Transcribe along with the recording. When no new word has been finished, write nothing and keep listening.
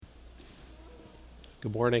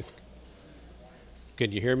Good morning.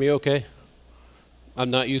 Can you hear me okay? I'm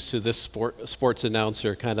not used to this sports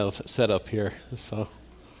announcer kind of setup here, so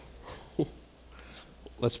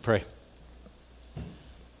let's pray.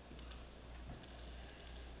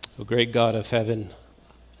 Oh, great God of heaven,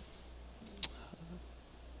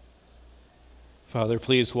 Father,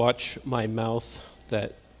 please watch my mouth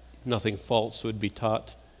that nothing false would be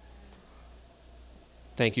taught.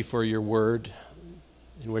 Thank you for your word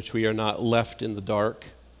in which we are not left in the dark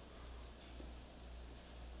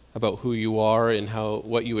about who you are and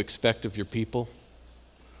what you expect of your people.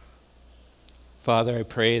 Father, I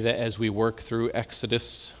pray that as we work through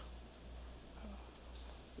Exodus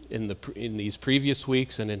in these previous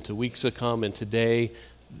weeks and into weeks to come and today,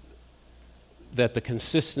 that the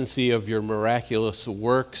consistency of your miraculous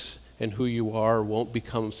works and who you are won't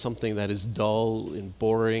become something that is dull and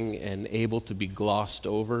boring and able to be glossed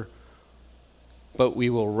over. But we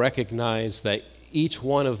will recognize that each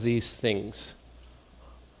one of these things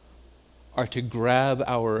are to grab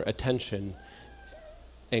our attention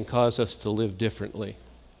and cause us to live differently.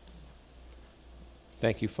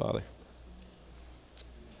 Thank you, Father.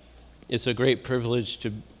 It's a great privilege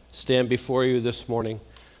to stand before you this morning.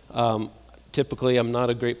 Typically, I'm not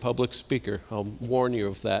a great public speaker. I'll warn you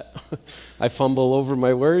of that. I fumble over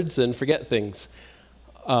my words and forget things.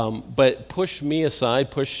 But push me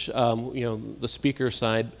aside, push the speaker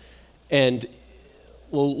aside, and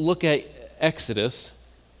we'll look at Exodus.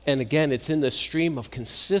 And again, it's in the stream of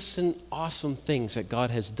consistent, awesome things that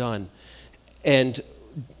God has done. And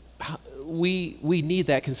we need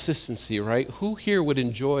that consistency, right? Who here would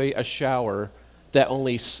enjoy a shower that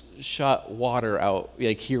only shot water out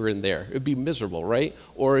like here and there? It would be miserable, right?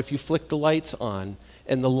 Or if you flick the lights on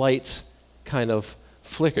and the lights kind of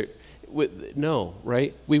flicker. No,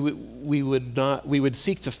 right? We would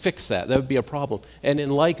seek to fix that. That would be a problem. And in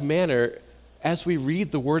like manner, as we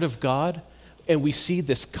read the Word of God and we see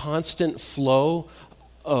this constant flow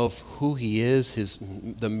of who He is,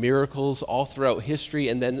 the miracles all throughout history,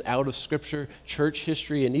 and then out of Scripture, church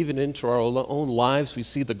history, and even into our own lives, we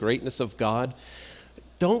see the greatness of God.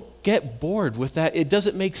 Don't get bored with that. It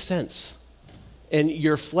doesn't make sense. And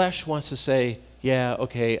your flesh wants to say, yeah,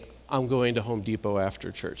 okay, I'm going to Home Depot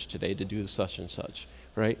after church today to do such and such,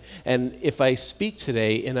 right? And if I speak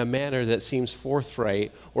today in a manner that seems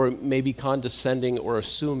forthright or maybe condescending or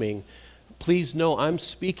assuming, please know I'm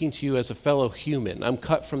speaking to you as a fellow human. I'm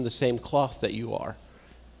cut from the same cloth that you are.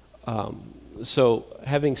 So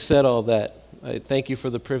having said all that, I thank you for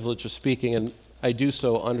the privilege of speaking, and I do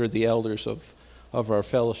so under the elders of our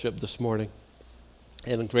fellowship this morning,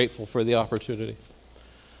 and I'm grateful for the opportunity.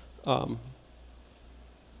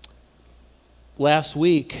 Last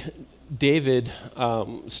week, David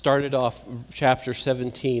started off chapter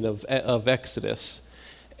 17 of Exodus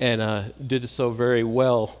and did so very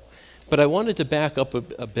well. But I wanted to back up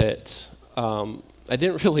a bit. I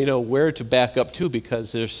didn't really know where to back up to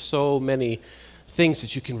because there's so many things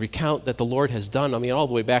that you can recount that the Lord has done. I mean, all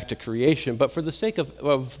the way back to creation. But for the sake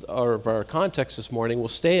of our context this morning, we'll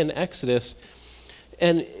stay in Exodus.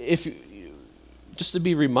 And just to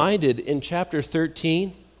be reminded, in chapter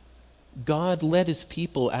 13, God led His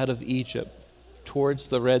people out of Egypt towards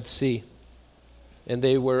the Red Sea. And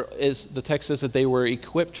they were, as the text says, that they were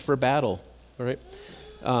equipped for battle. All right?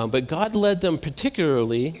 But God led them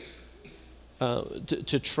particularly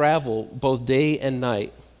to travel both day and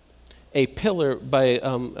night, a pillar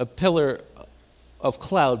of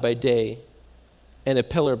cloud by day, and a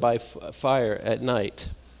pillar by fire at night.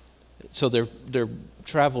 So they're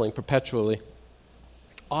traveling perpetually.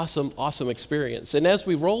 Awesome experience. And as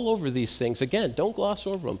we roll over these things, again, don't gloss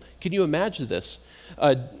over them. Can you imagine this?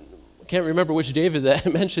 Can't remember which David that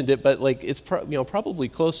mentioned it, but it's probably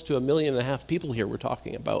close to 1.5 million people here we're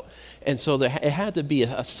talking about. And so it had to be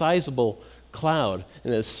a sizable cloud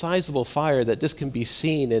and a sizable fire that this can be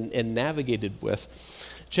seen and navigated with.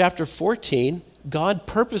 Chapter 14, God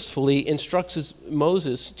purposefully instructs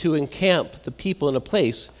Moses to encamp the people in a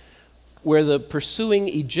place where the pursuing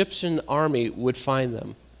Egyptian army would find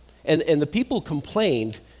them. And the people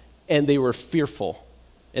complained, and they were fearful.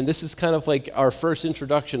 And this is kind of like our first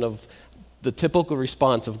introduction of the typical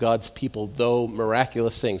response of God's people, though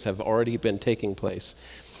miraculous things have already been taking place.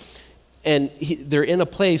 And they're in a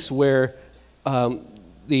place where the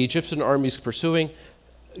Egyptian army is pursuing.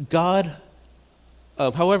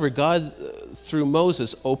 However, God, through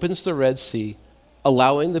Moses, opens the Red Sea,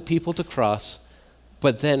 allowing the people to cross,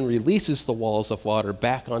 but then releases the walls of water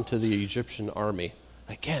back onto the Egyptian army.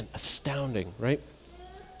 Again, astounding, right?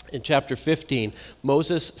 In chapter 15,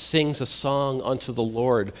 Moses sings a song unto the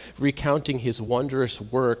Lord, recounting his wondrous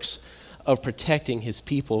works of protecting his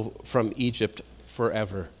people from Egypt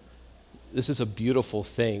forever. This is a beautiful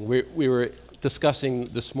thing. We were discussing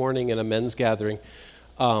this morning in a men's gathering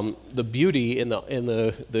the beauty and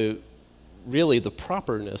the really the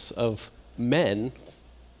properness of men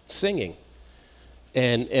singing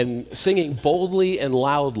and singing boldly and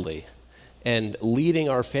loudly and leading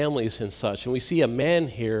our families and such. And we see a man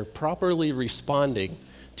here properly responding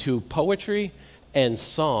to poetry and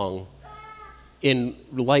song in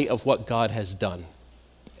light of what God has done.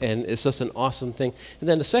 And it's just an awesome thing. And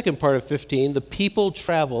then the second part of 15, the people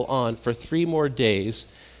travel on for 3 more days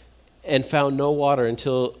and found no water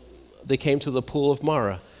until they came to the pool of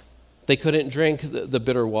Marah. They couldn't drink the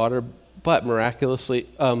bitter water, but miraculously,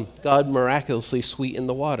 God miraculously sweetened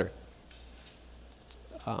the water.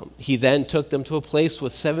 He then took them to a place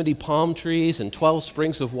with 70 palm trees and 12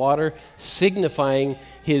 springs of water, signifying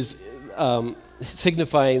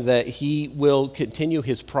that he will continue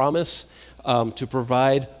his promise to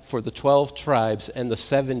provide for the 12 tribes and the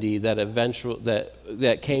 70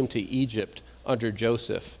 that came to Egypt under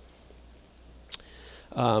Joseph.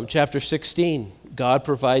 Chapter 16, God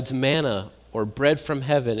provides manna or bread from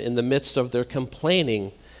heaven in the midst of their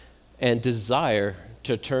complaining and desire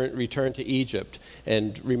to return to Egypt.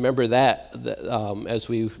 And remember that as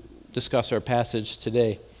we discuss our passage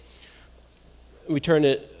today. We turn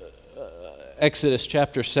to Exodus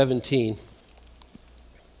chapter 17.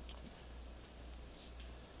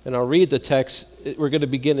 And I'll read the text. We're going to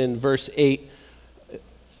begin in verse 8.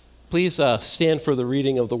 Please stand for the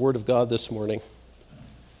reading of the Word of God this morning.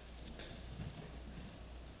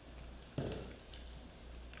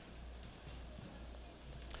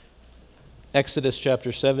 Exodus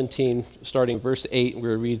chapter 17, starting verse 8,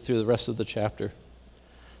 we'll read through the rest of the chapter.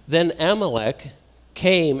 Then Amalek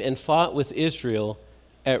came and fought with Israel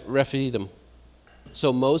at Rephidim.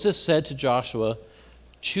 So Moses said to Joshua,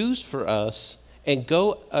 choose for us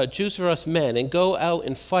men and go out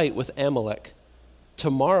and fight with Amalek.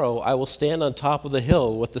 Tomorrow I will stand on top of the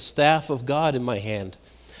hill with the staff of God in my hand.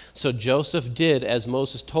 So Joseph did as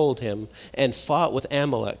Moses told him and fought with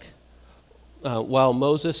Amalek. While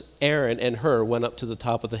Moses, Aaron, and Hur went up to the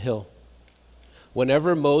top of the hill.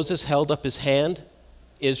 Whenever Moses held up his hand,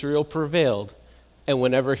 Israel prevailed, and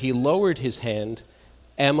whenever he lowered his hand,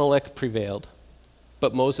 Amalek prevailed.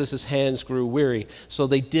 But Moses' hands grew weary, so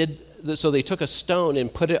they took a stone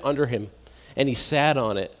and put it under him, and he sat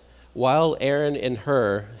on it, while Aaron and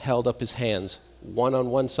Hur held up his hands, one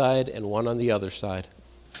on one side and one on the other side.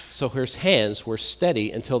 So his hands were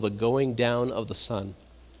steady until the going down of the sun.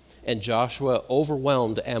 And Joshua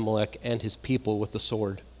overwhelmed Amalek and his people with the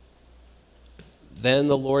sword. Then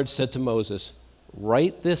the Lord said to Moses,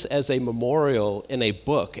 write this as a memorial in a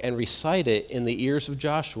book and recite it in the ears of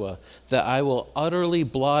Joshua, that I will utterly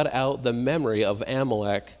blot out the memory of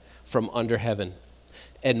Amalek from under heaven.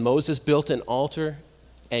 And Moses built an altar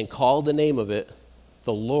and called the name of it,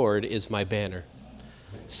 the Lord is my banner,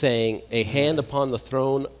 saying, a hand upon the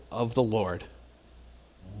throne of the Lord.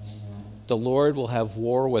 The Lord will have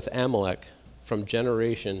war with Amalek from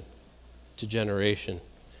generation to generation.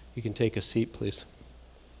 You can take a seat, please.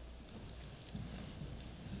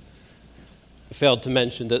 I failed to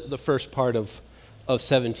mention that the first part of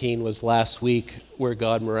 17 was last week, where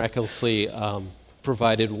God miraculously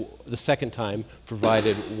provided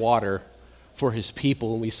water for his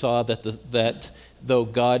people. And we saw that though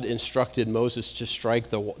God instructed Moses to strike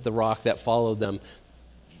the rock that followed them,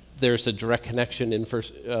 there's a direct connection in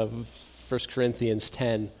 1 Corinthians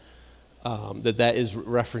 10 that is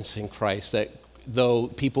referencing Christ, that though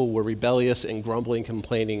people were rebellious and grumbling,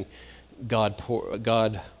 complaining, God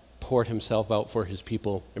poured himself out for his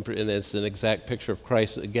people, and it's an exact picture of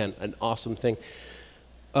Christ. Again, an awesome thing.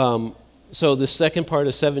 So the second part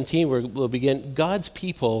of 17, we'll begin. God's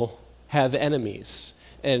people have enemies,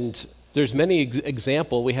 and there's many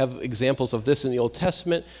examples. We have examples of this in the Old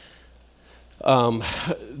Testament.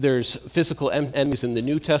 There's physical enemies in the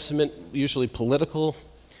New Testament, usually political.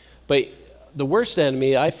 But the worst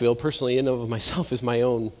enemy, I feel personally in and of myself, is my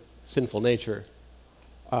own sinful nature.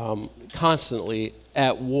 Constantly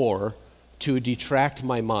at war to detract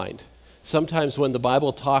my mind. Sometimes when the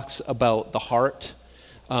Bible talks about the heart,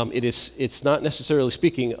 it's not necessarily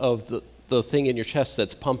speaking of the thing in your chest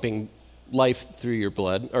that's pumping life through your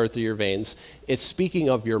blood or through your veins. It's speaking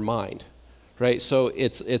of your mind. Right, so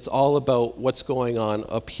it's all about what's going on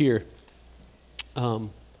up here.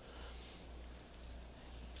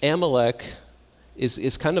 Amalek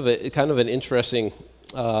is kind of an interesting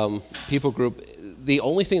people group. The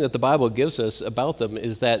only thing that the Bible gives us about them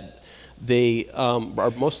is that they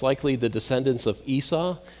are most likely the descendants of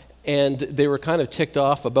Esau, And they were kind of ticked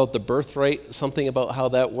off about the birthright, something about how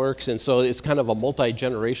that works. And so it's kind of a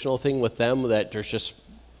multi-generational thing with them that there's just,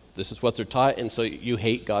 this is what they're taught, and so you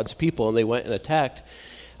hate God's people. And they went and attacked.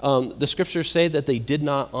 The scriptures say that they did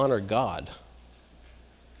not honor God.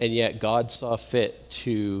 And yet God saw fit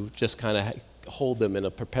to just kind of hold them in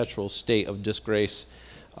a perpetual state of disgrace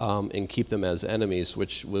and keep them as enemies,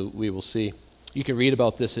 which we will see. You can read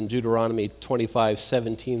about this in Deuteronomy 25,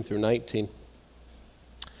 17 through 19.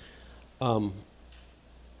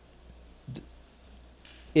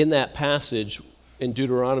 In that passage in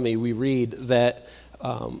Deuteronomy, we read that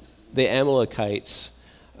the Amalekites,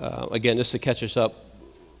 again, just to catch us up,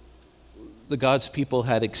 the God's people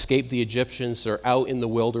had escaped the Egyptians. They're out in the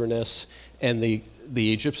wilderness, and the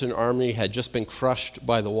Egyptian army had just been crushed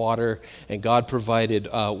by the water, and God provided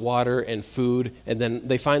water and food. And then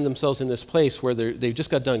they find themselves in this place where they've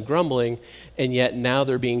just got done grumbling, and yet now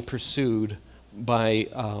they're being pursued by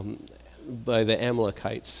the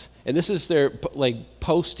Amalekites. And this is their,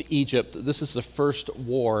 post-Egypt, this is the first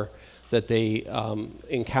war that they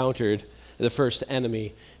encountered, the first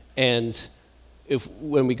enemy. And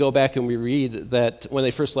when we go back and we read that when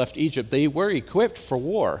they first left Egypt, they were equipped for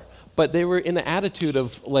war, but they were in an attitude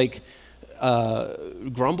of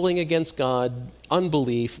grumbling against God,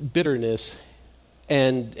 unbelief, bitterness,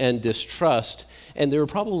 and distrust, and they were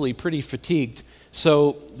probably pretty fatigued.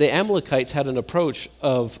 So the Amalekites had an approach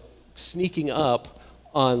of sneaking up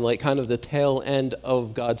on kind of the tail end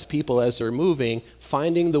of God's people as they're moving,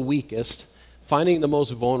 finding the weakest, finding the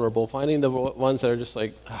most vulnerable, finding the ones that are just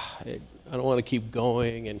I don't want to keep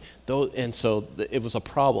going, and so it was a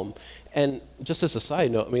problem. And just as a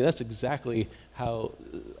side note, that's exactly how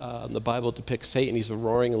the Bible depicts Satan. He's a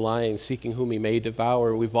roaring lion seeking whom he may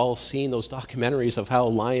devour. We've all seen those documentaries of how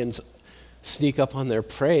lions sneak up on their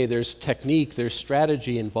prey. There's technique, there's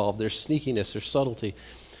strategy involved, there's sneakiness, there's subtlety.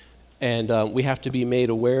 And we have to be made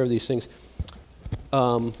aware of these things.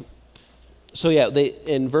 In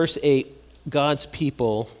verse 8, God's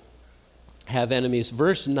people have enemies.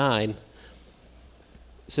 Verse 9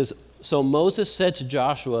 says, "So Moses said to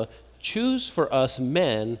Joshua, 'Choose for us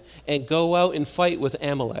men and go out and fight with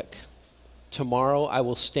Amalek. Tomorrow I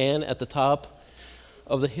will stand at the top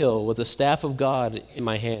of the hill with the staff of God in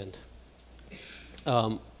my hand.'"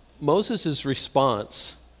 Moses'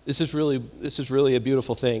 response, this is really a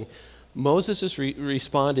beautiful thing. Moses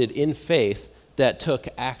responded in faith that took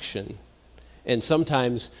action. And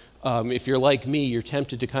sometimes, if you're like me, you're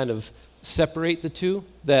tempted to kind of separate the two.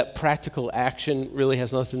 That practical action really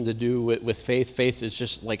has nothing to do with faith. Faith is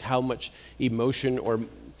just how much emotion or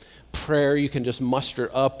prayer you can just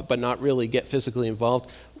muster up, but not really get physically involved.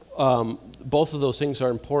 Both of those things are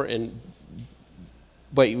important,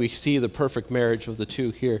 but we see the perfect marriage of the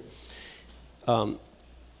two here.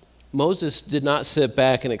 Moses did not sit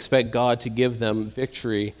back and expect God to give them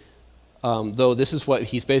victory, though this is what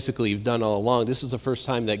he's basically done all along. This is the first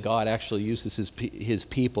time that God actually uses his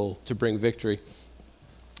people to bring victory.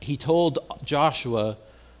 He told Joshua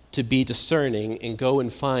to be discerning and go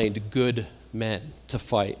and find good men to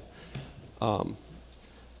fight.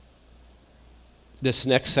 This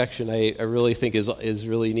next section I really think is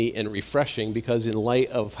really neat and refreshing, because in light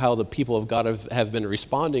of how the people of God have been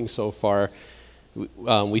responding so far,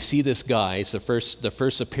 we see this guy. It's the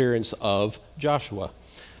first appearance of Joshua.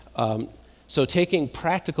 So taking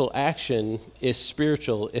practical action is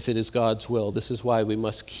spiritual if it is God's will. This is why we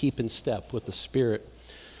must keep in step with the Spirit.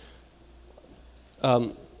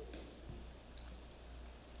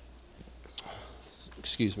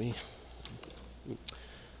 Excuse me.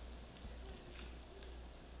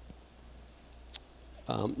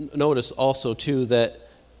 Notice also, too, that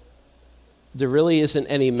there really isn't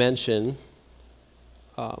any mention.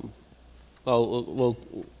 We'll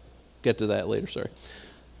get to that later, sorry.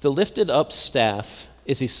 The lifted up staff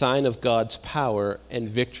is a sign of God's power and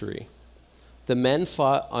victory. The men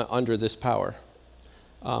fought under this power.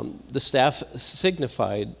 The staff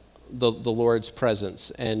signified the Lord's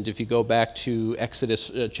presence. And if you go back to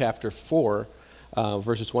Exodus chapter 4,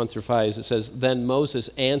 verses 1 through 5, it says, "Then Moses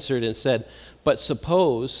answered and said, 'But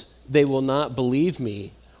suppose they will not believe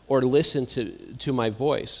me or listen to my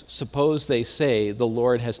voice. Suppose they say, the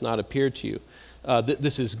Lord has not appeared to you.'"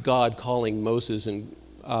 This is God calling Moses and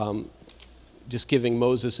just giving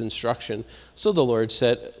Moses instruction. "So the Lord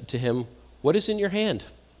said to him, 'What is in your hand?'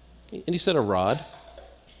 And he said, 'A rod.'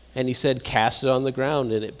 And he said, 'Cast it on the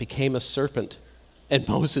ground,' and it became a serpent. And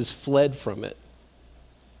Moses fled from it.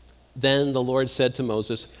 Then the Lord said to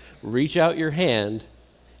Moses, 'Reach out your hand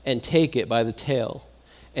and take it by the tail.'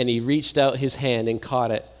 And he reached out his hand and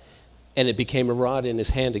caught it, and it became a rod in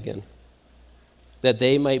his hand again. that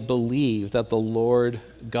they might believe that the Lord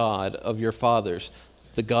God of your fathers,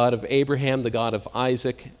 the God of Abraham, the God of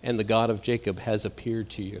Isaac, and the God of Jacob has appeared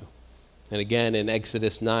to you. And again, in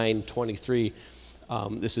Exodus 9:23,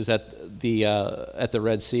 this is at the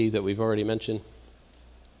Red Sea that we've already mentioned.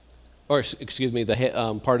 Or, excuse me,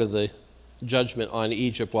 the part of the judgment on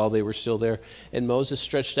Egypt while they were still there. And Moses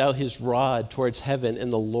stretched out his rod towards heaven,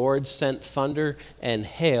 and the Lord sent thunder and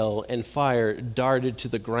hail, and fire darted to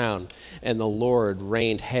the ground, and the Lord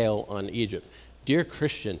rained hail on Egypt. Dear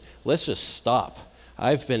Christian, let's just stop.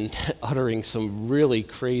 I've been uttering some really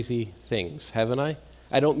crazy things, haven't I?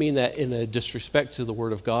 I don't mean that in a disrespect to the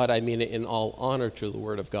Word of God. I mean it in all honor to the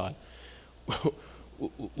Word of God.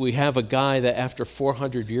 We have a guy that after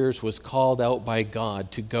 400 years was called out by God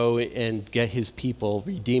to go and get his people,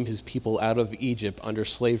 redeem his people out of Egypt under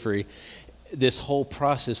slavery. This whole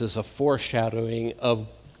process is a foreshadowing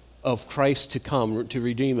of Christ to come to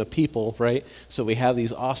redeem a people, right? So we have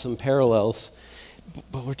these awesome parallels.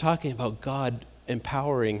 But we're talking about God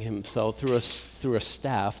empowering himself through a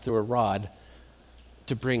staff, through a rod,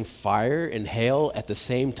 to bring fire and hail at the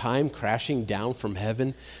same time crashing down from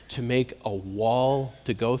heaven, to make a wall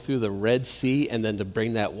to go through the Red Sea, and then to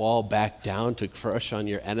bring that wall back down to crush on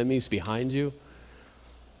your enemies behind you,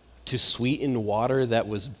 to sweeten water that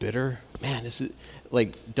was bitter. Man, this is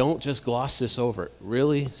like, don't just gloss this over.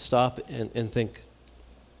 Really stop and think.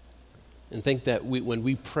 And think that when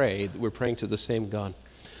we pray, we're praying to the same God.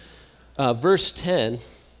 Verse 10,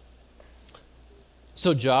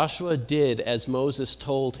 so Joshua did as Moses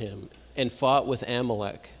told him and fought with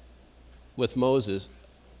Amalek, with Moses,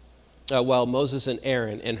 while Moses and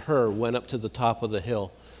Aaron and Hur went up to the top of the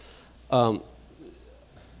hill.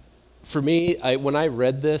 For me, when I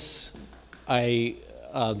read this, there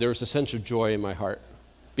was a sense of joy in my heart,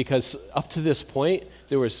 because up to this point,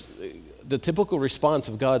 there was the typical response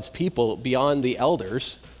of God's people beyond the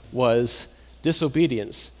elders was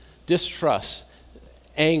disobedience, distrust,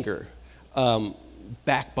 anger,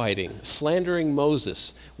 backbiting, slandering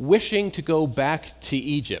Moses, wishing to go back to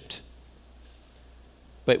Egypt.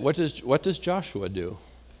 But what does Joshua do?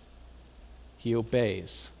 He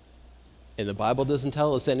obeys. And the Bible doesn't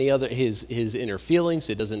tell us any other his inner feelings.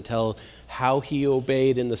 It doesn't tell how he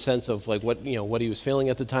obeyed in the sense of like what he was feeling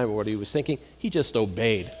at the time or what he was thinking. He just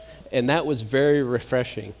obeyed. And that was very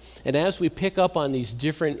refreshing. And as we pick up on these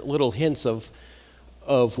different little hints of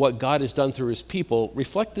what God has done through his people,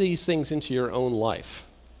 reflect these things into your own life.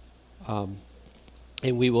 And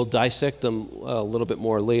we will dissect them a little bit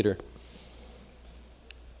more later.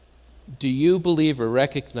 Do you believe or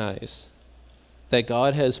recognize that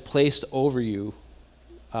God has placed over you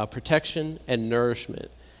protection and nourishment,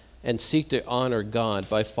 and seek to honor God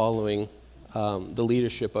by following the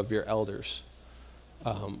leadership of your elders?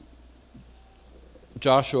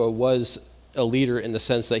 Joshua was a leader in the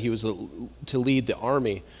sense that he was to lead the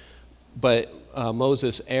army, but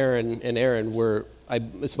Moses, Aaron were,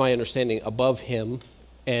 it's my understanding, above him,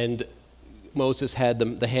 and Moses had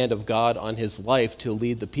the hand of God on his life to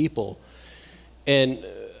lead the people. And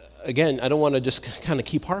again, I don't want to just kind of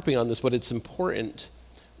keep harping on this, but it's important.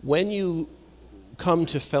 When you come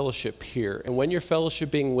to fellowship here, and when you're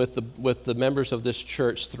fellowshipping with the members of this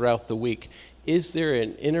church throughout the week, is there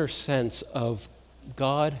an inner sense of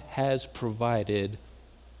God has provided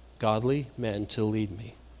godly men to lead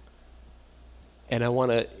me? And I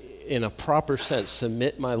want to, in a proper sense,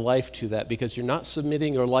 submit my life to that, because you're not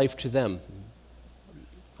submitting your life to them.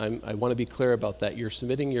 I want to be clear about that. You're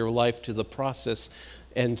submitting your life to the process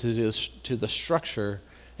and to the structure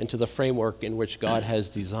and to the framework in which God has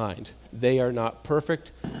designed. They are not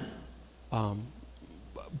perfect,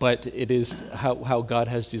 but it is how God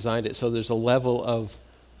has designed it. So there's a level of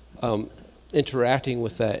interacting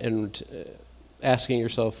with that and asking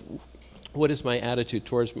yourself, what is my attitude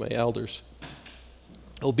towards my elders?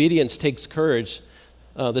 Obedience takes courage.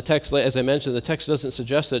 The text, as I mentioned, the text doesn't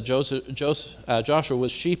suggest that Joshua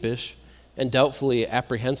was sheepish and doubtfully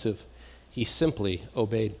apprehensive. He simply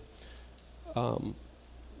obeyed.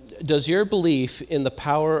 Does your belief in the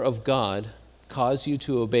power of God cause you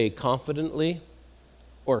to obey confidently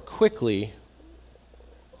or quickly,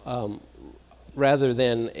 rather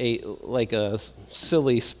than like a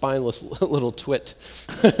silly, spineless little twit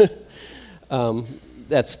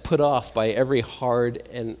that's put off by every hard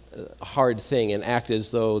thing and act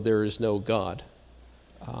as though there is no God?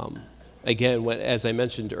 Again, as I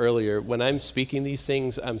mentioned earlier, when I'm speaking these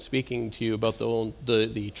things, I'm speaking to you about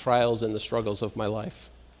the trials and the struggles of my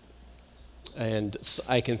life. And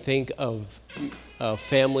I can think of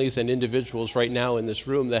families and individuals right now in this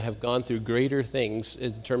room that have gone through greater things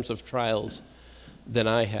in terms of trials than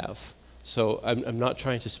I have. So I'm not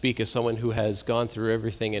trying to speak as someone who has gone through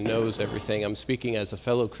everything and knows everything. I'm speaking as a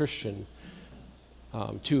fellow Christian,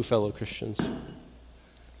 to fellow Christians.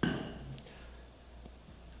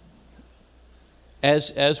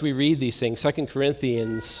 As we read these things, 2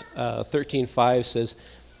 Corinthians 13:5 says,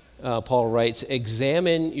 Paul writes,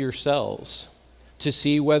 "Examine yourselves to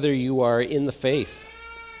see whether you are in the faith.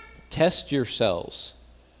 Test yourselves.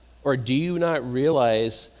 Or do you not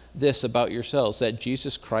realize this about yourselves, that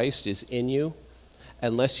Jesus Christ is in you,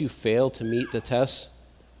 unless you fail to meet the test?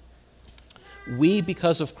 We,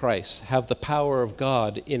 because of Christ, have the power of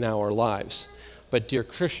God in our lives." But dear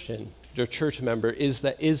Christian, dear church member, is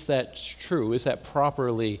that true? Is that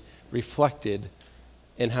properly reflected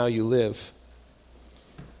in how you live?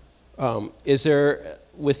 Is there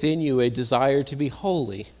within you a desire to be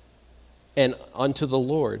holy and unto the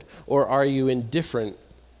Lord? Or are you indifferent,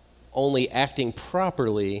 only acting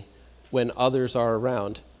properly when others are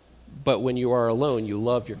around, but when you are alone, you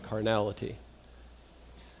love your carnality?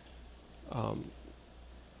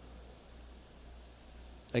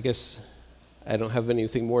 I guess I don't have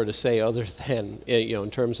anything more to say other than,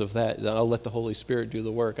 in terms of that. I'll let the Holy Spirit do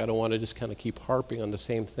the work. I don't want to just kind of keep harping on the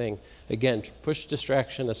same thing. Again, push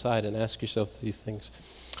distraction aside and ask yourself these things.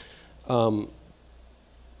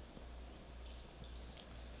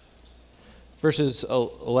 Verses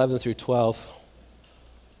 11 through 12.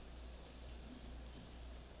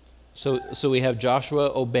 So we have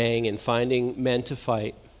Joshua obeying and finding men to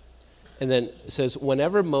fight. And then it says,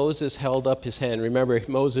 whenever Moses held up his hand, remember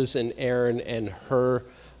Moses and Aaron and Hur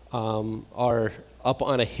are up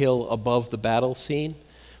on a hill above the battle scene.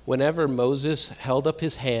 Whenever Moses held up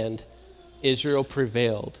his hand, Israel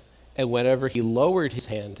prevailed. And whenever he lowered his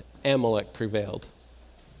hand, Amalek prevailed.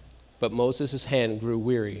 But Moses' hand grew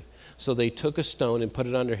weary. So they took a stone and put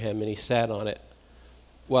it under him, and he sat on it,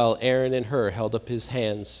 while Aaron and Hur held up his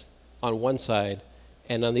hands on one side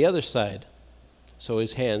and on the other side. So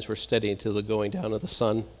his hands were steady until the going down of the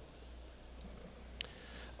sun.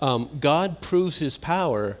 God proves his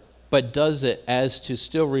power, but does it as to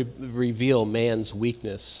still reveal man's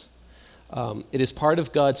weakness. It is part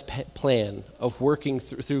of God's plan of working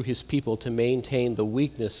through his people to maintain the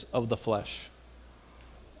weakness of the flesh,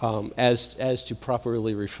 as to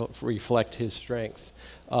properly reflect his strength.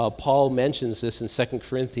 Paul mentions this in 2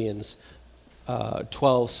 Corinthians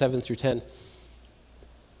 12, 7 through 10.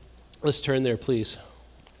 Let's turn there, please.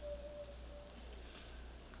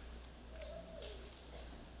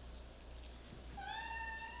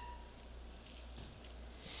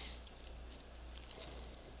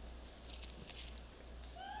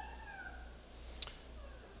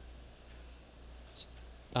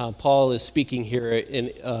 Paul is speaking here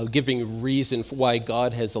in giving reason for why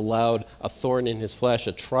God has allowed a thorn in his flesh,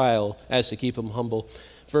 a trial, as to keep him humble.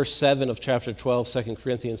 Verse 7 of chapter 12, 2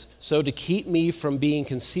 Corinthians, "So to keep me from being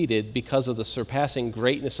conceited because of the surpassing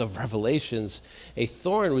greatness of revelations, a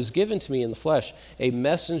thorn was given to me in the flesh, a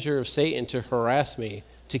messenger of Satan to harass me,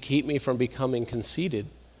 to keep me from becoming conceited.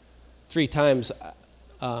 3 times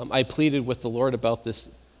I pleaded with the Lord about this,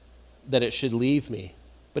 that it should leave me.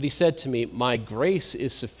 But he said to me, 'My grace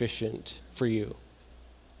is sufficient for you,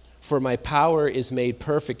 for my power is made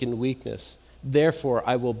perfect in weakness. Therefore,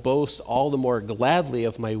 I will boast all the more gladly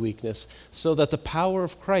of my weakness, so that the power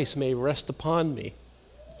of Christ may rest upon me.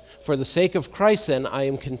 For the sake of Christ, then, I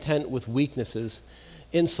am content with weaknesses,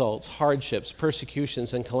 insults, hardships,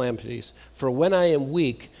 persecutions, and calamities. For when I am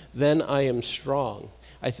weak, then I am strong.'"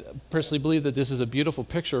 I personally believe that this is a beautiful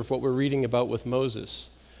picture of what we're reading about with Moses.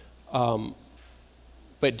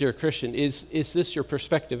 But dear Christian, is this your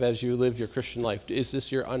perspective as you live your Christian life? Is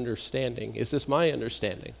this your understanding? Is this my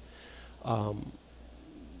understanding?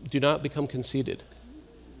 Do not become conceited.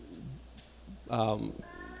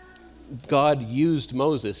 God used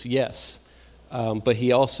Moses, yes, but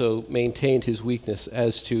he also maintained his weakness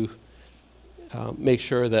as to make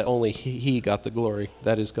sure that only he got the glory.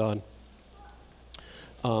 That is God.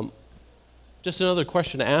 Just another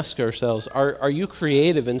question to ask ourselves. Are you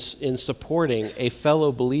creative in supporting a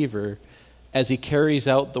fellow believer as he carries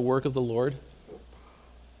out the work of the Lord?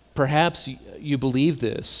 Perhaps you believe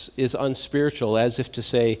this is unspiritual, as if to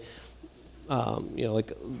say,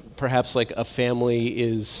 perhaps like a family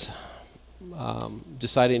is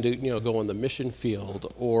deciding to go on the mission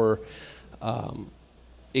field, or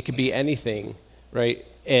it could be anything, right?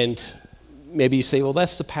 And maybe you say, well,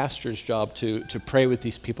 that's the pastor's job to pray with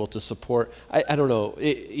these people, to support. I don't know.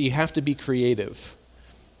 You have to be creative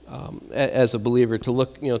as a believer to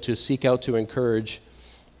look, to seek out to encourage.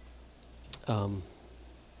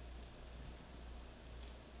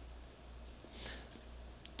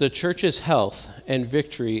 The church's health and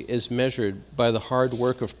victory is measured by the hard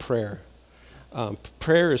work of prayer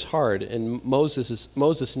Prayer is hard, and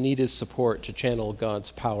Moses needed support to channel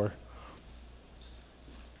God's power.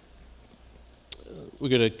 We're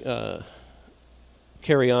going to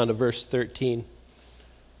carry on to verse 13.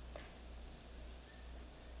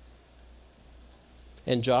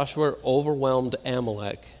 And Joshua overwhelmed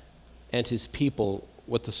Amalek and his people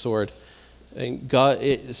with the sword. And God,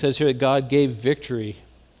 it says here that God gave victory.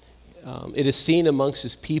 It is seen amongst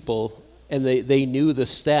his people, and they knew the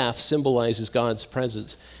staff symbolizes God's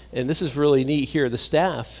presence. And this is really neat here. The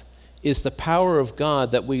staff is the power of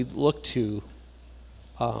God that we look to,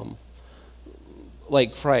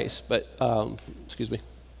 like Christ. But,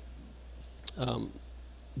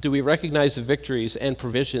 do we recognize the victories and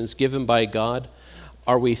provisions given by God?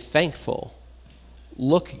 Are we thankful?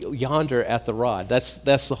 Look yonder at the rod. That's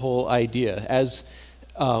the whole idea. As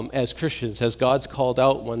Christians, as God's called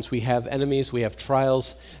out ones, we have enemies, we have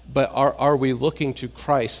trials, but are we looking to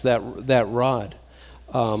Christ, that rod?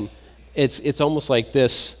 It's almost like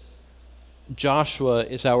this. Joshua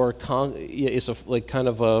is kind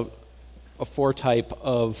of a foretype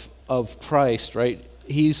of Christ, right?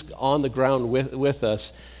 He's on the ground with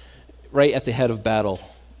us, right at the head of battle.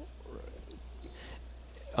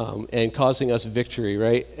 And causing us victory,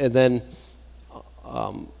 right? And then,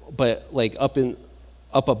 but like up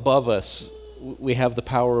above us, we have the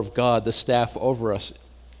power of God, the staff over us.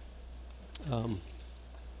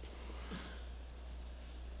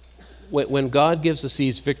 When God gives us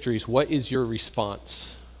these victories, what is your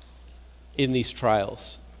response in these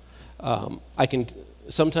trials?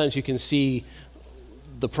 Sometimes you can see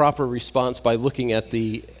the proper response by looking at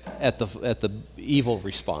the evil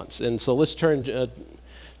response, and so let's turn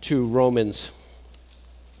to Romans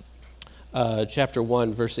chapter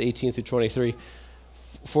 1, verse 18 through 23.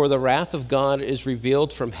 For the wrath of God is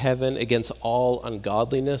revealed from heaven against all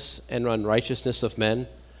ungodliness and unrighteousness of men,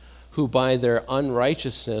 who by their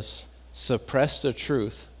unrighteousness suppress the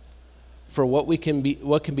truth. For what can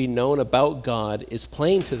be known about God is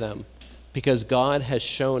plain to them, because God has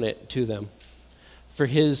shown it to them. For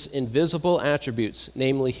his invisible attributes,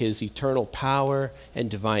 namely his eternal power and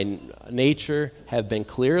divine nature, have been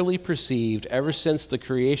clearly perceived ever since the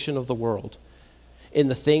creation of the world in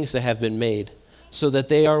the things that have been made, so that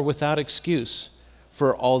they are without excuse.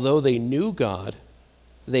 For although they knew God,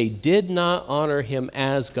 they did not honor him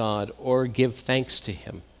as God or give thanks to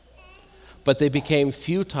him. But they became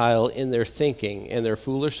futile in their thinking, and their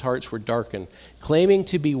foolish hearts were darkened. Claiming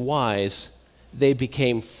to be wise, they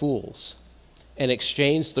became fools, and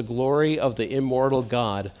exchanged the glory of the immortal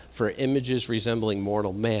God for images resembling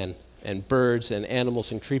mortal man, and birds and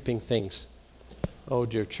animals and creeping things. Oh,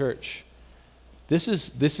 dear church, this is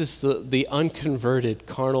the unconverted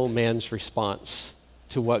carnal man's response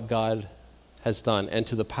to what God has done and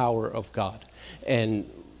to the power of God. And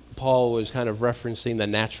Paul was kind of referencing the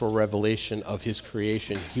natural revelation of his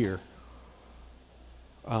creation here.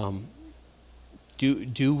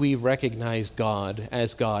 Do we recognize God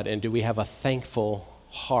as God, and do we have a thankful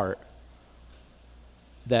heart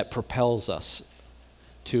that propels us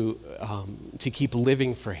to keep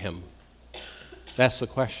living for him? That's the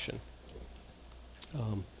question.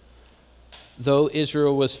 Though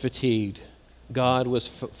Israel was fatigued, God was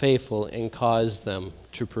faithful and caused them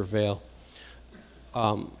to prevail.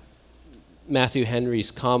 Matthew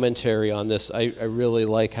Henry's commentary on this, I really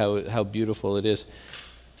like how beautiful it is.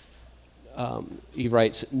 He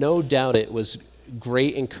writes, "No doubt it was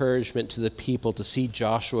great encouragement to the people to see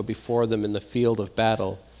Joshua before them in the field of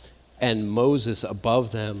battle and Moses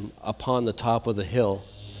above them upon the top of the hill.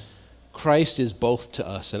 Christ is both to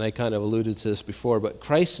us," and I kind of alluded to this before, but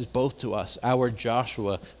Christ is both to us, our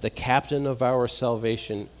Joshua, the captain of our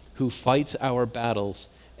salvation, who fights our battles,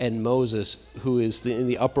 and Moses, who is in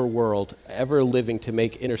the upper world, ever living to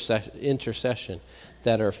make intercession,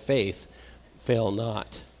 that our faith fail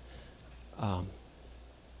not.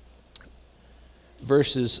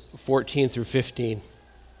 Verses 14 through 15.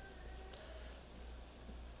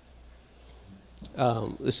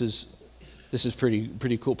 This is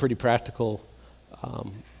pretty cool, pretty practical.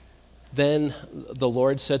 Then the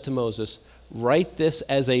Lord said to Moses, "Write this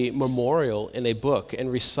as a memorial in a book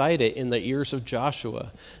and recite it in the ears of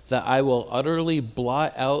Joshua, that I will utterly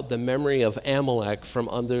blot out the memory of Amalek from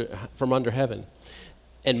under heaven."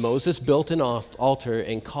 And Moses built an altar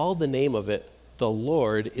and called the name of it, "The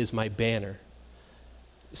Lord is my banner,"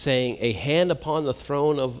 saying, "A hand upon the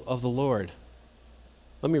throne of the Lord."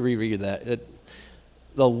 Let me reread that.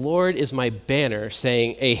 "The Lord is my banner,"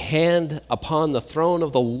 saying, "A hand upon the throne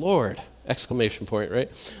of the Lord!" Exclamation point,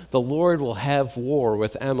 right? "The Lord will have war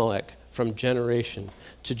with Amalek from generation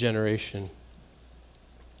to generation."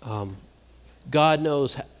 God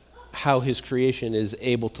knows how his creation is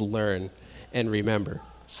able to learn and remember.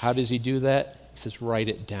 How does he do that? He says, write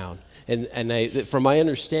it down. And from my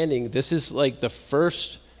understanding, this is like the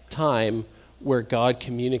first time where God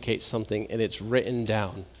communicates something and it's written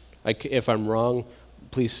down. Like, if I'm wrong,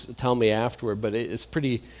 please tell me afterward, but it's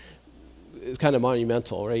kind of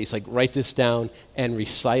monumental, right? He's like, write this down and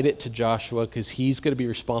recite it to Joshua, because he's going to be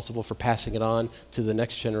responsible for passing it on to the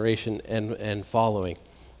next generation and following.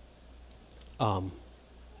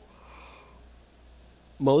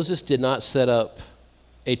 Moses did not set up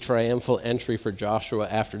a triumphal entry for Joshua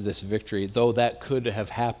after this victory, though that could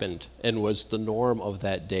have happened and was the norm of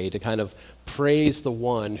that day, to kind of praise the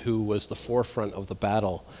one who was the forefront of the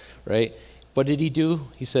battle, right? What did he do?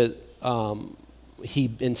 He said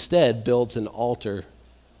he instead builds an altar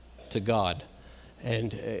to God.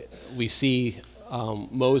 And we see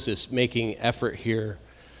Moses making effort here,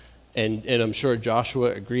 and I'm sure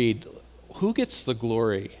Joshua agreed. Who gets the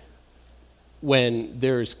glory when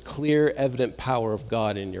there's clear, evident power of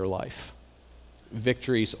God in your life?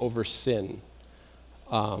 Victories over sin,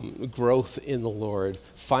 growth in the Lord,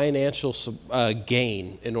 financial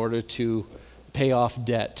gain in order to pay off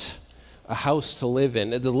debt, a house to live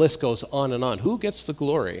in. The list goes on and on. Who gets the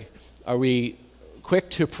glory? Are we quick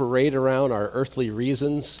to parade around our earthly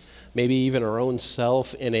reasons, maybe even our own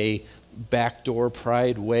self in a backdoor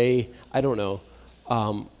pride way? I don't know.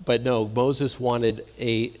 But no, Moses wanted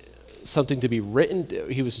something to be written.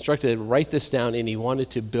 He was instructed to write this down, and he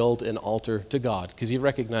wanted to build an altar to God because he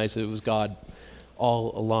recognized that it was God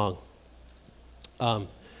all along.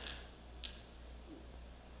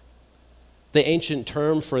 The ancient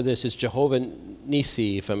term for this is Jehovah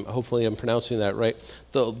Nissi, hopefully I'm pronouncing that right.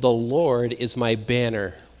 The Lord is my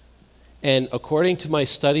banner. And according to my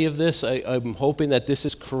study of this, I'm hoping that this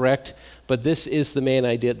is correct, but this is the main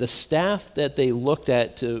idea. The staff that they looked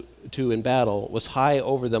at to in battle was high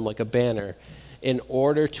over them like a banner in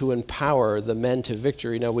order to empower the men to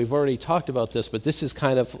victory. Now, we've already talked about this, but this is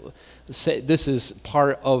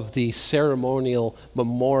part of the ceremonial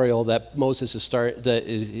memorial that Moses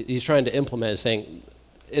he's trying to implement, saying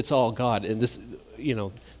it's all God, and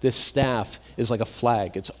this staff is like a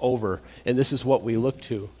flag. It's over, and this is what we look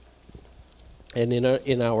to. And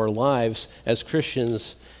in our lives as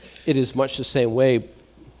Christians, it is much the same way.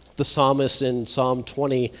 The psalmist in Psalm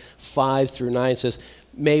 25-9 says,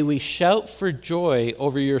 "May we shout for joy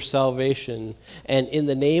over your salvation, and in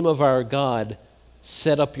the name of our God,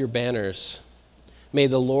 set up your banners. May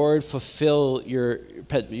the Lord fulfill your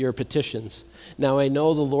petitions. Now I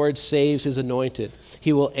know the Lord saves his anointed.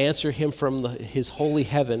 He will answer him from his holy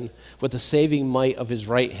heaven with the saving might of his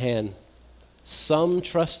right hand. Some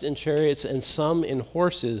trust in chariots and some in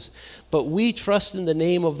horses, but we trust in the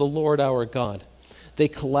name of the Lord our God. They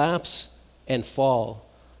collapse and fall,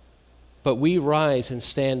 but we rise and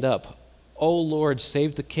stand up. O Lord,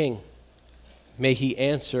 save the King. May he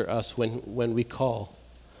answer us when we call."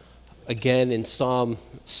 Again in Psalm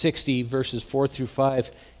 60, verses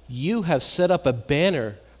 4-5, "You have set up a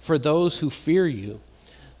banner for those who fear you,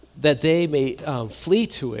 that they may flee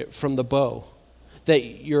to it from the bow,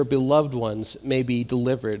 that your beloved ones may be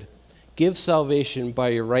delivered. Give salvation by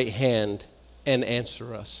your right hand and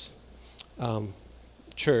answer us."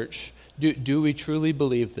 Church, do we truly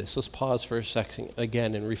believe this? Let's pause for a second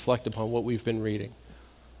again and reflect upon what we've been reading.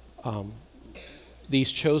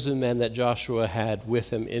 These chosen men that Joshua had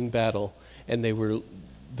with him in battle, and they were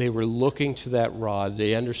looking to that rod.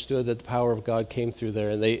 They understood that the power of God came through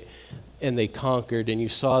there, and they conquered. And you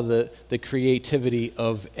saw the creativity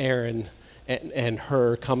of Aaron and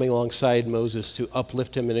her coming alongside Moses to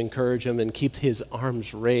uplift him and encourage him and keep his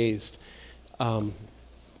arms raised.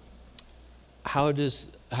 How does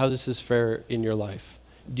this fare in your life?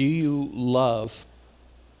 Do you love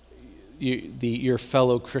your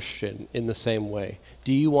fellow Christian in the same way?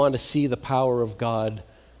 Do you want to see the power of God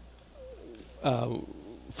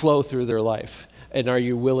flow through their life? And are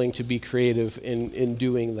you willing to be creative in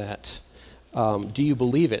doing that? Do you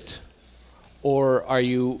believe it? Or are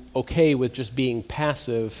you okay with just being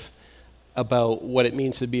passive about what it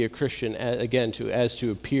means to be a Christian, again,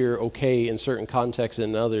 to appear okay in certain contexts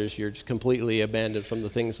and in others, you're just completely abandoned from the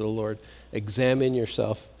things of the Lord? Examine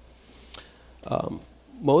yourself.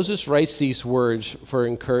 Moses writes these words for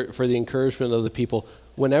the encouragement of the people.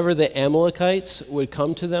 Whenever the Amalekites would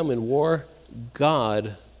come to them in war,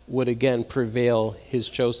 God would again prevail his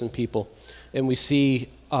chosen people. And we see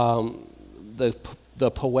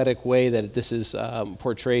the poetic way that this is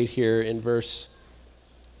portrayed here in verse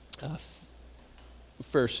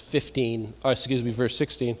 16.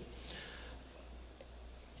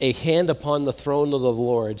 a hand upon the throne of the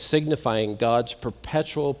Lord, signifying God's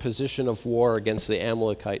perpetual position of war against the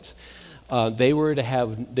Amalekites. They were to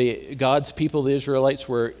have, God's people, the Israelites,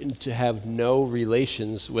 were to have no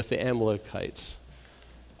relations with the Amalekites.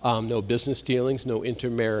 No business dealings, no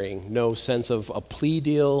intermarrying, no sense of a plea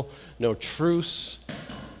deal, no truce.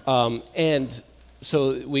 And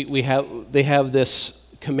so they have this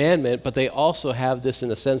commandment, but they also have this in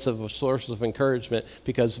a sense of a source of encouragement,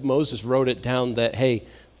 because Moses wrote it down that, hey,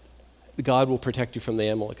 God will protect you from the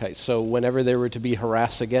Amalekites. So whenever they were to be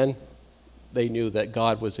harassed again, they knew that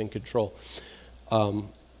God was in control. And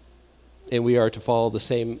we are to follow the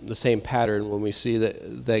same pattern when we see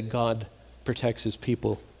that God protects his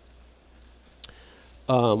people.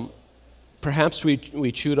 Perhaps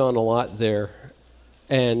we chewed on a lot there,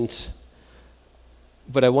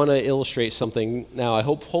 but I want to illustrate something now.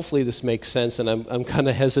 Hopefully this makes sense, and I'm kind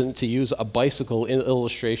of hesitant to use a bicycle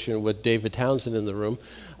illustration with David Townsend in the room,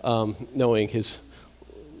 knowing his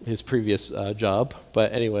previous job.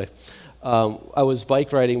 But anyway, I was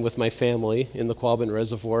bike riding with my family in the Quabbin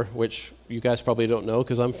Reservoir, which you guys probably don't know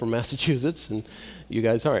because I'm from Massachusetts and you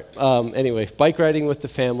guys aren't. Anyway, bike riding with the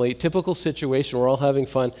family, typical situation, we're all having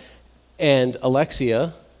fun, and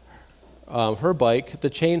Alexia, her bike, the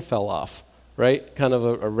chain fell off. Right? Kind of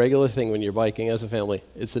a regular thing when you're biking as a family.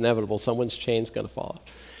 It's inevitable. Someone's chain's going to fall off.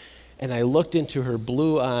 And I looked into her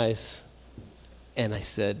blue eyes, and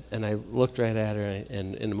I looked right at her,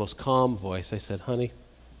 and in the most calm voice, I said, honey,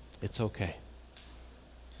 it's okay.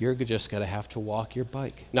 You're just going to have to walk your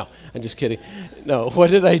bike. No, I'm just kidding. No,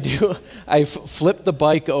 what did I do? I flipped the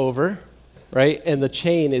bike over, right? And the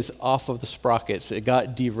chain is off of the sprockets. It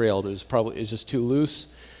got derailed. It was just too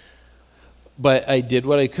loose. But I did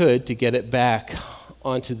what I could to get it back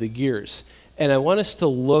onto the gears. And I want us to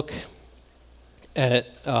look at,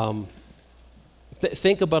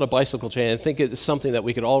 think about a bicycle chain, and think it's something that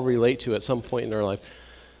we could all relate to at some point in our life.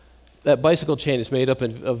 That bicycle chain is made up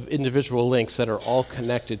of individual links that are all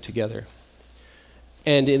connected together.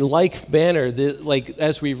 And in like manner,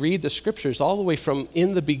 as we read the scriptures, all the way from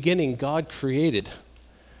in the beginning, God created.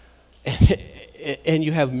 And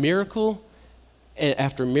you have miracle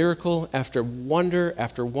after miracle, after wonder,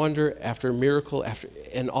 after wonder, after miracle,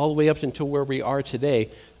 and all the way up until where we are today,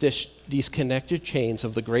 these connected chains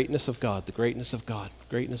of the greatness of God, the greatness of God,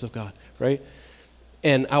 greatness of God, right?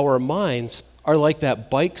 And our minds are like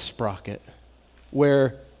that bike sprocket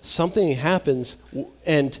where something happens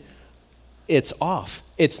and it's off.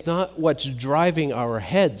 It's not what's driving our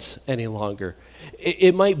heads any longer.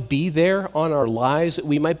 It might be there on our lives.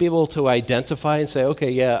 We might be able to identify and say,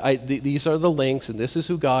 okay, yeah, these are the links, and this is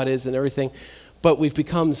who God is and everything. But we've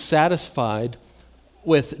become satisfied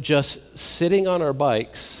with just sitting on our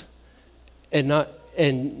bikes and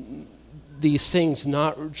these things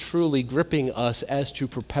not truly gripping us as to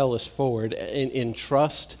propel us forward in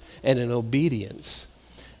trust and in obedience.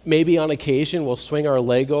 Maybe on occasion we'll swing our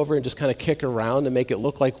leg over and just kind of kick around and make it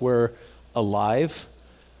look like we're alive.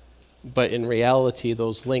 But in reality,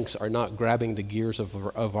 those links are not grabbing the gears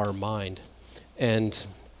of our mind.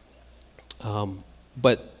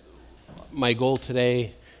 But my goal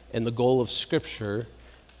today and the goal of Scripture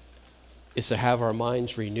is to have our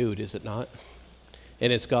minds renewed, is it not?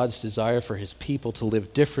 And it's God's desire for his people to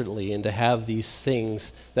live differently and to have these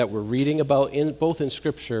things that we're reading about both in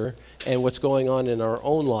Scripture and what's going on in our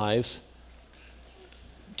own lives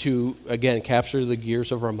to, again, capture the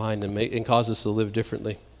gears of our mind and cause us to live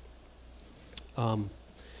differently.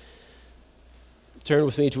 Turn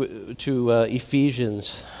with me to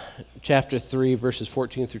Ephesians chapter 3, verses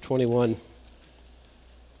 14 through 21.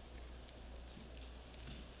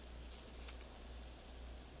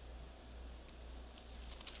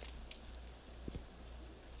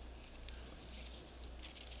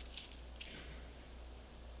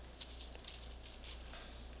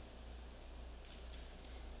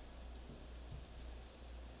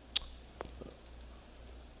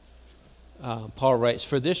 Paul writes,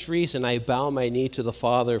 "For this reason I bow my knee to the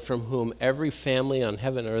Father, from whom every family on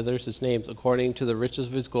heaven and earth is named according to the riches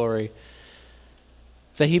of his glory,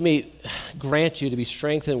 that he may grant you to be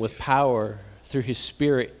strengthened with power through his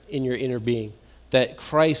Spirit in your inner being, that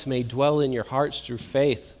Christ may dwell in your hearts through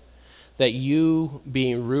faith, that you,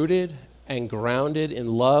 being rooted and grounded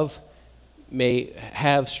in love, may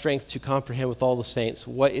have strength to comprehend with all the saints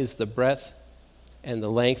what is the breadth and the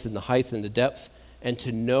length and the height and the depth, and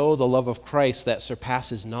to know the love of Christ that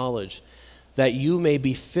surpasses knowledge, that you may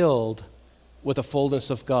be filled with the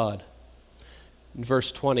fullness of God." In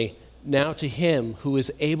verse 20, "Now to him who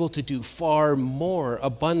is able to do far more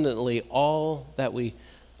abundantly all that we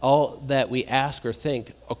ask or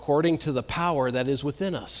think, according to the power that is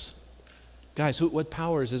within us." Guys, what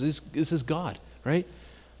power is this? This is God, right?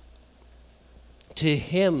 To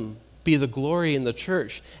him be the glory in the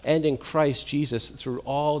church and in Christ Jesus through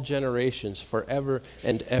all generations, forever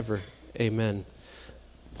and ever. Amen.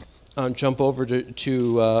 Jump over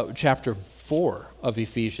to chapter 4 of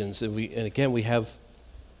Ephesians. And again, we have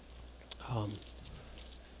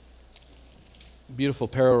beautiful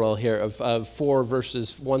parallel here of 4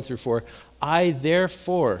 verses 1 through 4. I,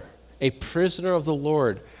 therefore, a prisoner of the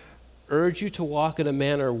Lord, urge you to walk in a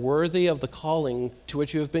manner worthy of the calling to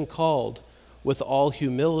which you have been called, with all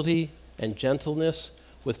humility and gentleness,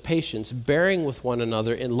 with patience, bearing with one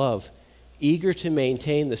another in love, eager to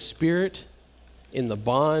maintain the Spirit in the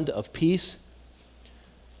bond of peace.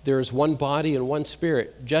 There is one body and one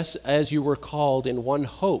Spirit, just as you were called in one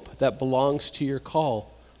hope that belongs to your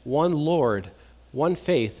call, one Lord, one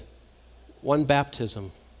faith, one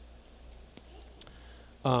baptism.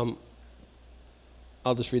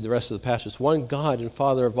 I'll just read the rest of the passage. One God and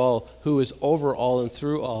Father of all, who is over all and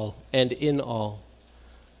through all and in all.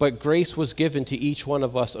 But grace was given to each one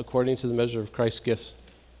of us according to the measure of Christ's gifts.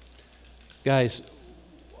 Guys,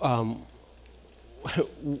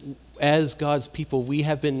 as God's people, we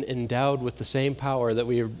have been endowed with the same power that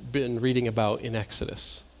we have been reading about in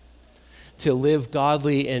Exodus, to live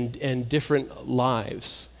godly and different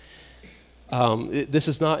lives. This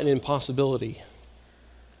is not an impossibility.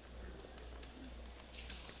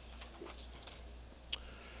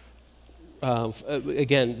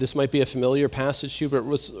 Again, this might be a familiar passage to you, but it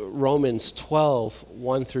was Romans 12,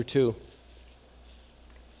 1 through 2.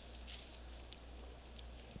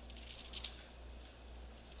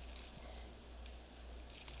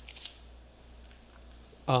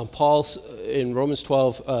 Paul, in Romans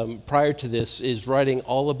 12, prior to this, is writing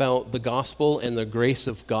all about the gospel and the grace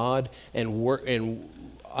of God and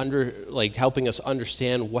helping us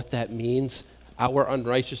understand what that means, our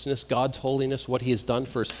unrighteousness, God's holiness, what he has done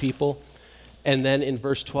for his people. And then in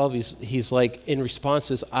verse 12, he's like, in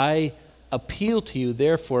response, I appeal to you,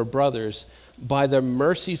 therefore, brothers, by the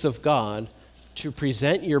mercies of God, to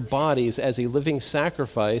present your bodies as a living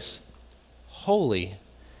sacrifice, holy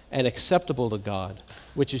and acceptable to God,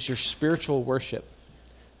 which is your spiritual worship.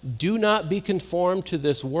 Do not be conformed to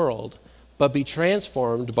this world, but be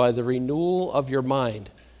transformed by the renewal of your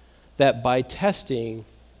mind, that by testing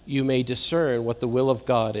you may discern what the will of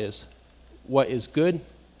God is, what is good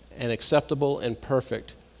and acceptable and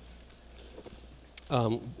perfect.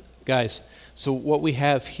 Guys, so what we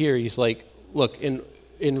have here, he's like, look,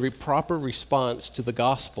 in proper response to the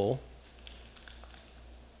gospel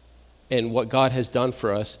and what God has done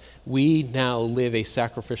for us, we now live a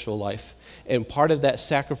sacrificial life. And part of that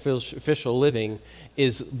sacrificial living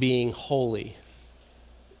is being holy.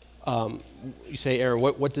 You say, Aaron,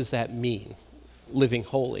 what does that mean, living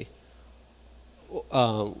holy?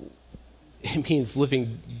 It means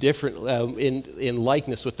living different in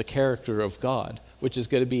likeness with the character of God, which is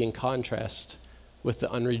going to be in contrast with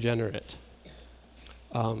the unregenerate.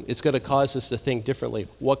 It's going to cause us to think differently.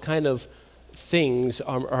 What kind of things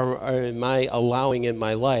am I allowing in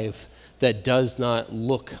my life that does not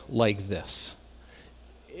look like this?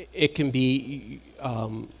 It can be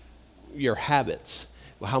your habits,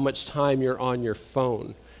 how much time you're on your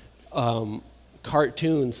phone,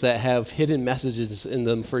 cartoons that have hidden messages in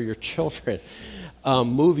them for your children,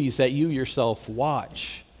 movies that you yourself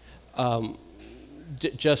watch,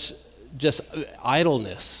 just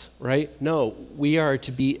idleness, right? No, we are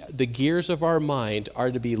to be, the gears of our mind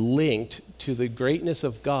are to be linked to the greatness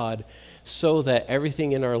of God so that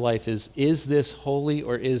everything in our life is this holy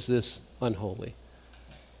or is this unholy?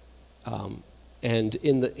 And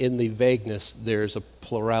in the vagueness, there's a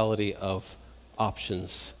plurality of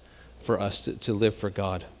options for us to live for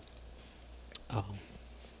God.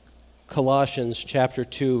 Colossians chapter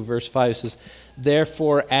 2, verse 5 says,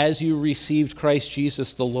 therefore, as you received Christ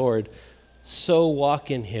Jesus the Lord, so walk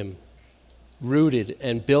in him, rooted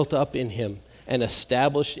and built up in him, and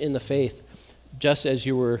established in the faith, just as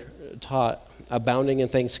you were taught, abounding in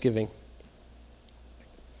thanksgiving.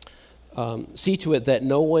 See to it that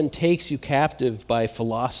no one takes you captive by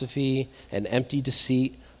philosophy and empty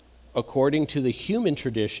deceit, according to the human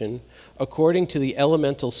tradition, according to the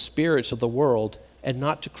elemental spirits of the world, and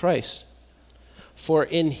not to Christ. For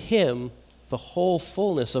in him the whole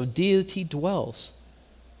fullness of deity dwells.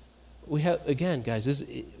 We have, again, guys,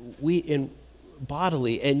 we in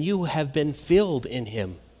bodily, and you have been filled in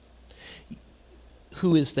him,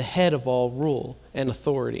 who is the head of all rule and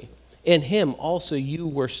authority. In him also you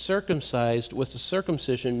were circumcised with the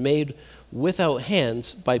circumcision made without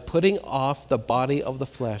hands, by putting off the body of the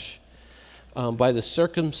flesh, by the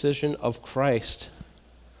circumcision of Christ.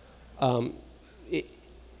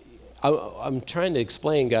 I'm trying to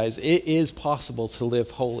explain, guys, it is possible to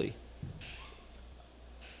live holy.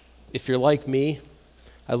 If you're like me,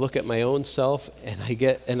 I look at my own self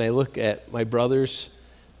and I look at my brothers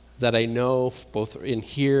that I know both in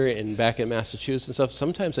here and back in Massachusetts and stuff.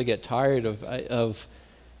 Sometimes I get tired of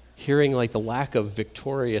hearing like the lack of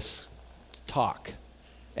victorious talk.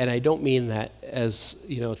 And I don't mean that as,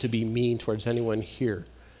 to be mean towards anyone here.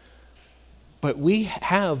 But we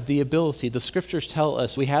have the ability, the scriptures tell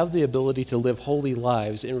us, we have the ability to live holy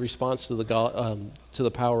lives in response to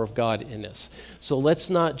the power of God in us. So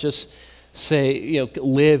let's not just say,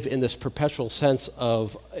 live in this perpetual sense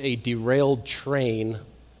of a derailed chain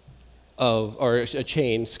of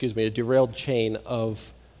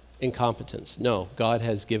incompetence. No, God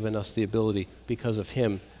has given us the ability because of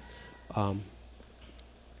him.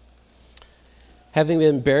 Having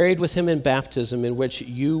been buried with him in baptism, in which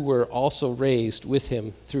you were also raised with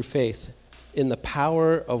him through faith, in the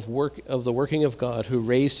power of the working of God, who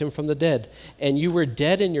raised him from the dead. And you were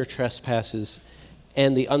dead in your trespasses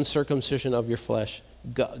and the uncircumcision of your flesh.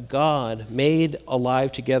 God made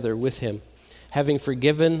alive together with him, having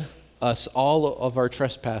forgiven us all of our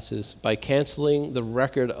trespasses by canceling the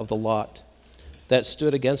record of the lot that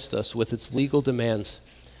stood against us with its legal demands.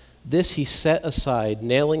 This he set aside,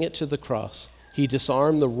 nailing it to the cross. He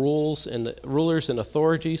disarmed the rulers and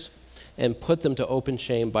authorities and put them to open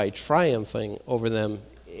shame by triumphing over them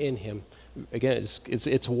in him. Again,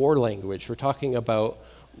 it's war language. We're talking about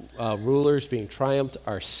rulers being triumphed,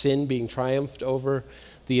 our sin being triumphed over,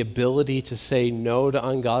 the ability to say no to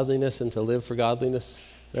ungodliness and to live for godliness,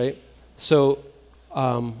 right? So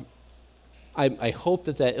I hope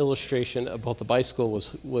that illustration about the bicycle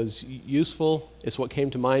was useful. It's what came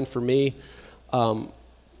to mind for me.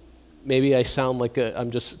 Maybe I sound like I'm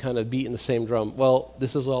just kind of beating the same drum. Well,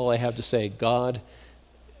 this is all I have to say. God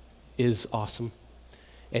is awesome,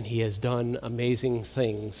 and he has done amazing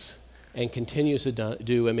things and continues to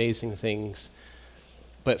do amazing things.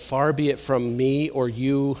 But far be it from me or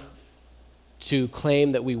you to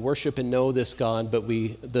claim that we worship and know this God, but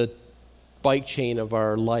the bike chain of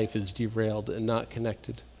our life is derailed and not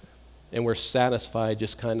connected. And we're satisfied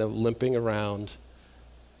just kind of limping around.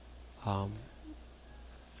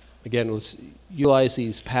 Again, let's utilize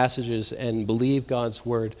these passages and believe God's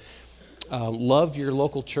word. Love your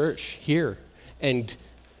local church here and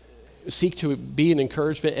seek to be an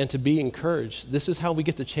encouragement and to be encouraged. This is how we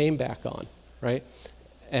get the chain back on, right?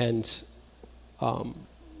 And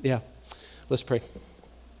let's pray.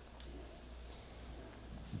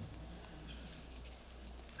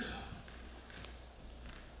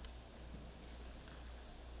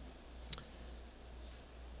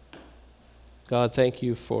 God, thank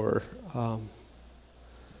you for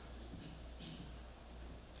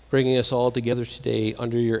bringing us all together today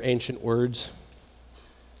under your ancient words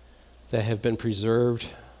that have been preserved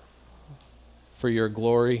for your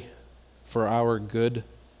glory, for our good.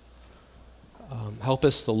 Help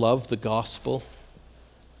us to love the gospel.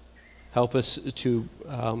 Help us to,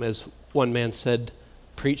 as one man said,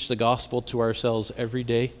 preach the gospel to ourselves every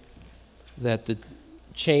day, that the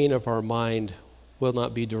chain of our mind will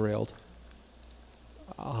not be derailed.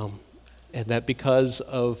 And that because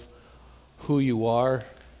of who you are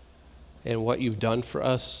and what you've done for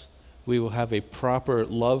us, we will have a proper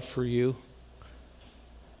love for you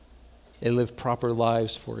and live proper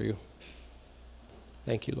lives for you.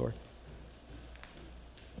 Thank you, Lord.